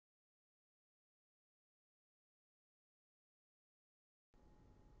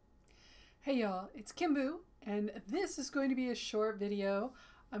Hey y'all, it's KimBoo, and this is going to be a short video.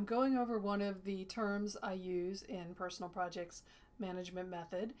 I'm going over one of the terms I use in personal projects management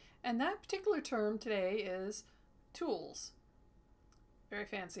method, and that particular term today is tools. Very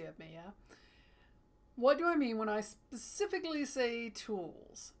fancy of me, yeah? What do I mean when I specifically say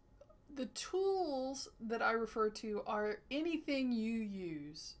tools? The tools that I refer to are anything you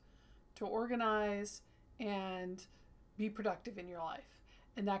use to organize and be productive in your life.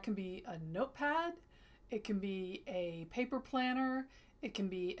 And that can be a notepad, it can be a paper planner, it can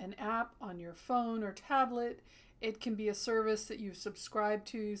be an app on your phone or tablet, it can be a service that you subscribe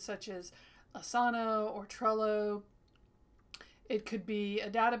to, such as Asana or Trello. It could be a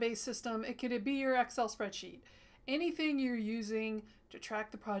database system, it could be your Excel spreadsheet. Anything you're using to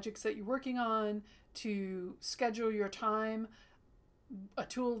track the projects that you're working on, to schedule your time. A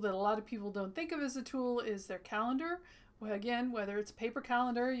tool that a lot of people don't think of as a tool is their calendar. Well, again, whether it's a paper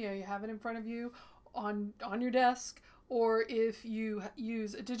calendar, you have it in front of you on your desk, or if you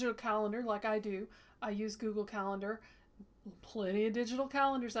use a digital calendar like I do, I use Google Calendar. Plenty of digital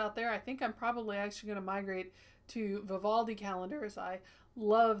calendars out there. I think I'm probably actually going to migrate to Vivaldi calendars. I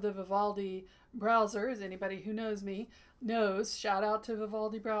love the Vivaldi browser, as anybody who knows me knows. Shout out to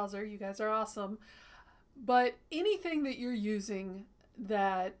Vivaldi browser. You guys are awesome. But anything that you're using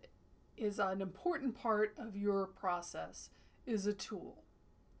that is an important part of your process is a tool.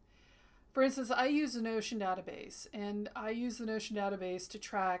 For instance, I use the Notion database, and I use the Notion database to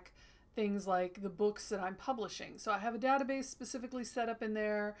track things like the books that I'm publishing. So I have a database specifically set up in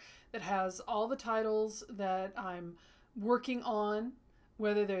there that has all the titles that I'm working on,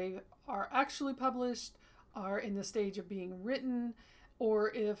 whether they are actually published, are in the stage of being written, or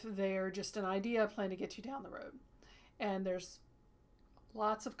if they're just an idea I plan to get you down the road. And there's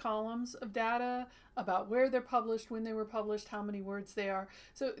lots of columns of data about where they're published, when they were published, how many words they are.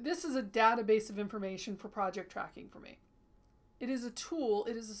 So this is a database of information for project tracking for me. It is a tool.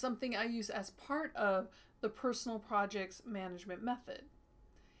 It is something I use as part of the personal projects management method.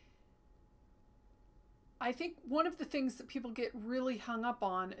 I think one of the things that people get really hung up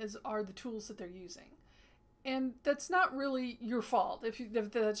on are the tools that they're using. And that's not really your fault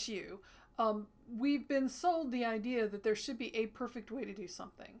if that's you. We've been sold the idea that there should be a perfect way to do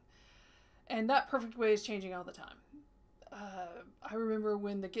something. And that perfect way is changing all the time. I remember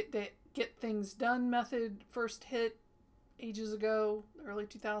when the get things done method first hit ages ago, early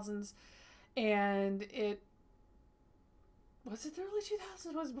 2000s. And was it the early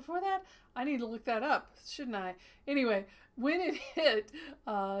 2000s? Was it before that? I need to look that up, shouldn't I? Anyway, when it hit,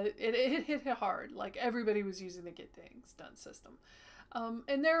 it hit hard. Like everybody was using the get things done system.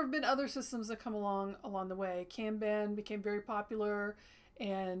 And there have been other systems that come along the way. Kanban became very popular,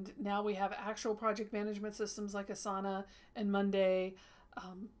 and now we have actual project management systems like Asana and Monday.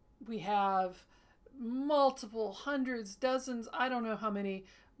 We have multiple hundreds, dozens, I don't know how many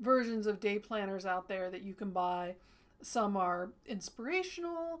versions of day planners out there that you can buy. Some are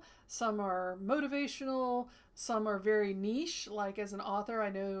inspirational, some are motivational, some are very niche. Like as an author,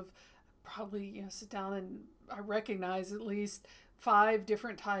 I know of probably, sit down and I recognize at least 5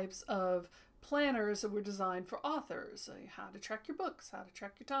 different types of planners that were designed for authors. How to track your books, how to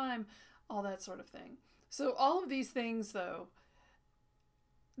track your time, all that sort of thing. So all of these things, though,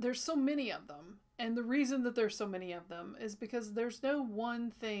 there's so many of them. And the reason that there's so many of them is because there's no one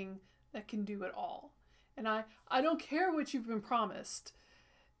thing that can do it all. And I don't care what you've been promised.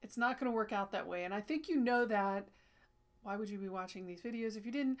 It's not going to work out that way. And I think you know that. Why would you be watching these videos if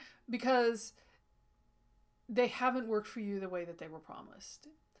you didn't? Because they haven't worked for you the way that they were promised.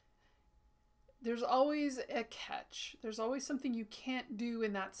 There's always a catch. There's always something you can't do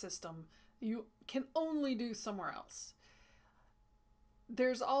in that system. You can only do somewhere else.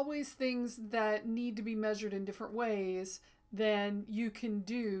 There's always things that need to be measured in different ways than you can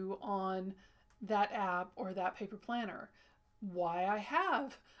do on that app or that paper planner. Why I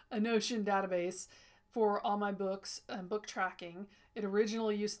have a Notion database for all my books and book tracking. It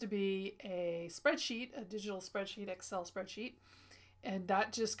originally used to be a spreadsheet, a digital spreadsheet, Excel spreadsheet, and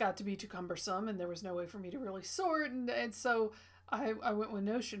that just got to be too cumbersome, and there was no way for me to really sort, and so I went with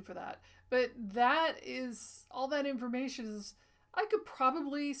Notion for that. But that is, all that information is, I could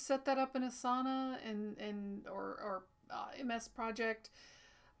probably set that up in Asana or MS Project,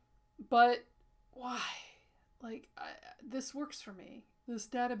 but why? Like, this works for me. This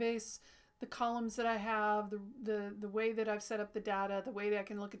database, the columns that I have, the way that I've set up the data, the way that I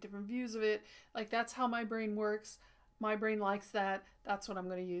can look at different views of it, like that's how my brain works. My brain likes that. That's what I'm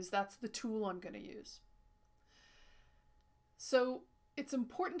going to use. That's the tool I'm going to use. So it's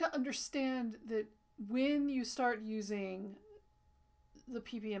important to understand that when you start using the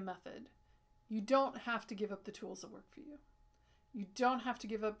PPM method, You don't have to give up the tools that work for you. You don't have to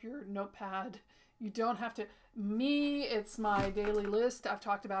give up your notepad. You don't have to. Me, it's my daily list. I've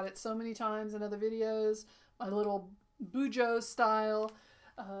talked about it so many times in other videos. My little Bujo style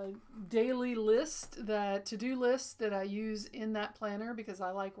daily list, that to-do list that I use in that planner because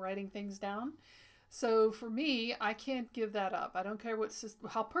I like writing things down. So for me, I can't give that up. I don't care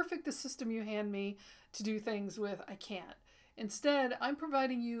how perfect the system you hand me to do things with, I can't. Instead, I'm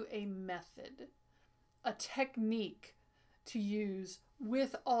providing you a method, a technique to use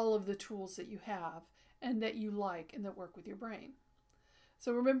with all of the tools that you have and that you like and that work with your brain.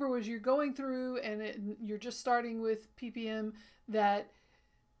 So remember, as you're going through and you're just starting with PPM, that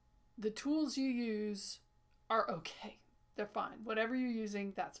the tools you use are okay. They're fine. Whatever you're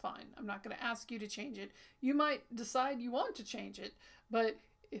using, that's fine. I'm not going to ask you to change it. You might decide you want to change it, but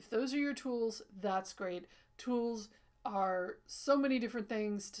if those are your tools, that's great. Tools are so many different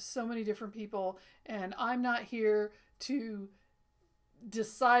things to so many different people, and I'm not here to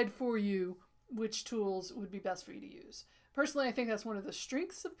decide for you which tools would be best for you to use. Personally, I think that's one of the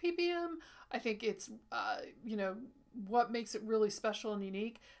strengths of PPM. I think it's, what makes it really special and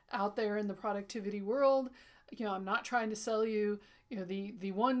unique out there in the productivity world. I'm not trying to sell you,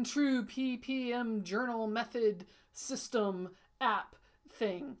 the one true PPM journal method system app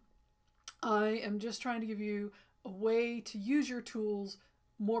thing. I am just trying to give you a way to use your tools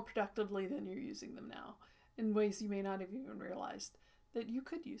more productively than you're using them now, in ways you may not have even realized that you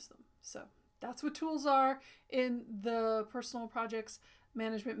could use them. So that's what tools are in the personal projects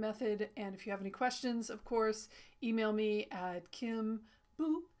management method. And if you have any questions, of course, email me at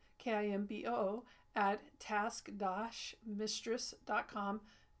KimBoo, KIMBOO, at task-mistress.com.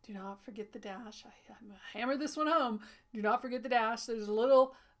 Do not forget the dash. I'm going to hammer this one home. Do not forget the dash. There's a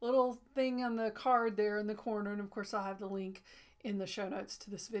little thing on the card there in the corner. And of course, I'll have the link in the show notes to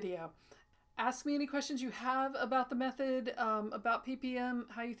this video. Ask me any questions you have about the method, about PPM,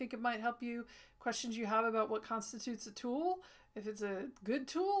 how you think it might help you, questions you have about what constitutes a tool, if it's a good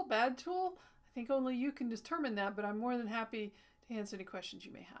tool, bad tool. I think only you can determine that, but I'm more than happy to answer any questions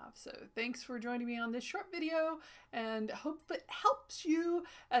you may have. So thanks for joining me on this short video, and hope it helps you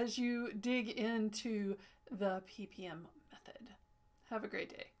as you dig into the PPM method. Have a great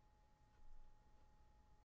day.